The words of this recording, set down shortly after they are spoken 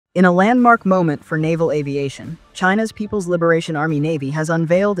In a landmark moment for naval aviation, China's People's Liberation Army Navy has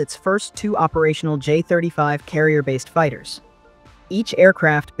unveiled its first two operational J-35 carrier-based fighters. Each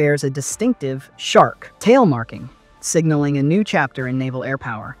aircraft bears a distinctive shark tail marking, signaling a new chapter in naval air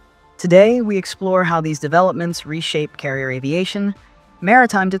power. Today, we explore how these developments reshape carrier aviation,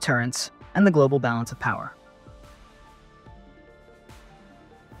 maritime deterrence, and the global balance of power.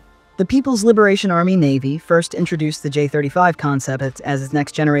 The People's Liberation Army Navy first introduced the J-35 concept as its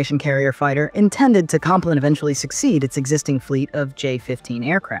next-generation carrier fighter intended to complement and eventually succeed its existing fleet of J-15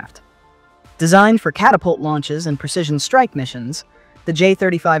 aircraft. Designed for catapult launches and precision strike missions, the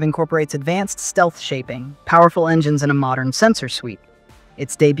J-35 incorporates advanced stealth shaping, powerful engines, and a modern sensor suite.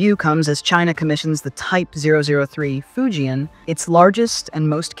 Its debut comes as China commissions the Type 003 Fujian, its largest and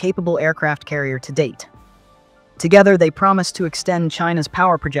most capable aircraft carrier to date. Together, they promise to extend China's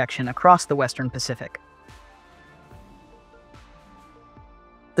power projection across the Western Pacific.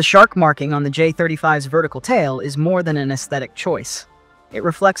 The shark marking on the J-35's vertical tail is more than an aesthetic choice. It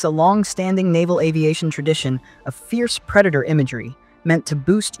reflects a long-standing naval aviation tradition of fierce predator imagery meant to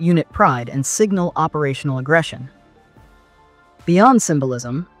boost unit pride and signal operational aggression. Beyond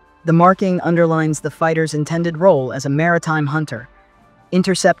symbolism, the marking underlines the fighter's intended role as a maritime hunter,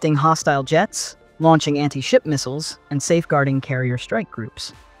 intercepting hostile jets, launching anti-ship missiles, and safeguarding carrier strike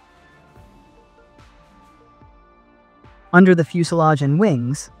groups. Under the fuselage and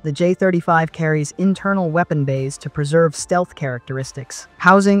wings, the J-35 carries internal weapon bays to preserve stealth characteristics,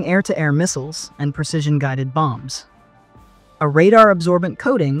 housing air-to-air missiles and precision-guided bombs. A radar-absorbent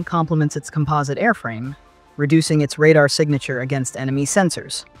coating complements its composite airframe, reducing its radar signature against enemy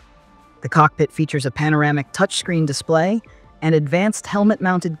sensors. The cockpit features a panoramic touchscreen display and advanced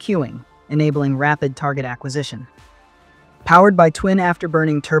helmet-mounted cueing, enabling rapid target acquisition. Powered by twin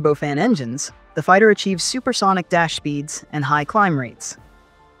afterburning turbofan engines, the fighter achieves supersonic dash speeds and high climb rates.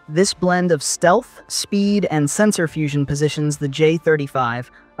 This blend of stealth, speed, and sensor fusion positions the J-35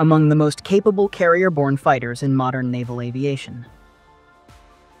 among the most capable carrier-borne fighters in modern naval aviation.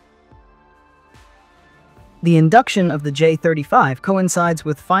 The induction of the J-35 coincides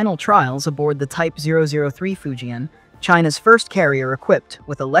with final trials aboard the Type 003 Fujian, China's first carrier equipped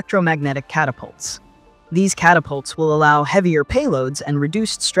with electromagnetic catapults. These catapults will allow heavier payloads and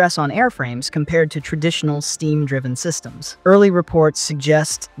reduced stress on airframes compared to traditional steam-driven systems. Early reports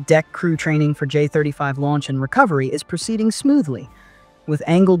suggest deck crew training for J-35 launch and recovery is proceeding smoothly, with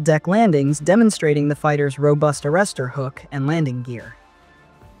angled deck landings demonstrating the fighter's robust arrestor hook and landing gear.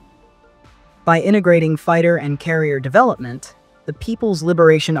 By integrating fighter and carrier development, the People's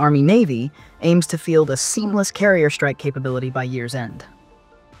Liberation Army Navy aims to field a seamless carrier strike capability by year's end.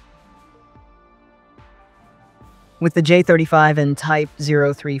 With the J-35 and Type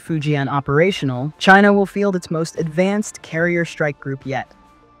 03 Fujian operational, China will field its most advanced carrier strike group yet.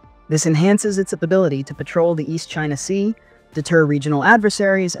 This enhances its ability to patrol the East China Sea, deter regional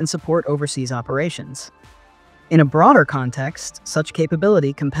adversaries, and support overseas operations. In a broader context, such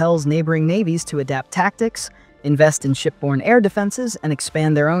capability compels neighboring navies to adapt tactics, invest in shipborne air defenses, and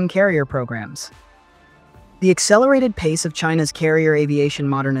expand their own carrier programs. The accelerated pace of China's carrier aviation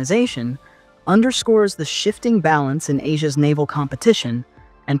modernization underscores the shifting balance in Asia's naval competition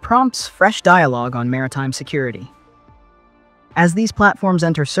and prompts fresh dialogue on maritime security. As these platforms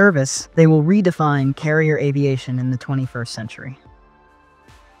enter service, they will redefine carrier aviation in the 21st century.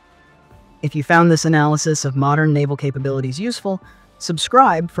 If you found this analysis of modern naval capabilities useful,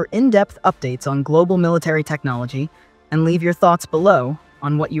 subscribe for in-depth updates on global military technology and leave your thoughts below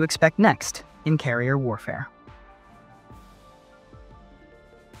on what you expect next in carrier warfare.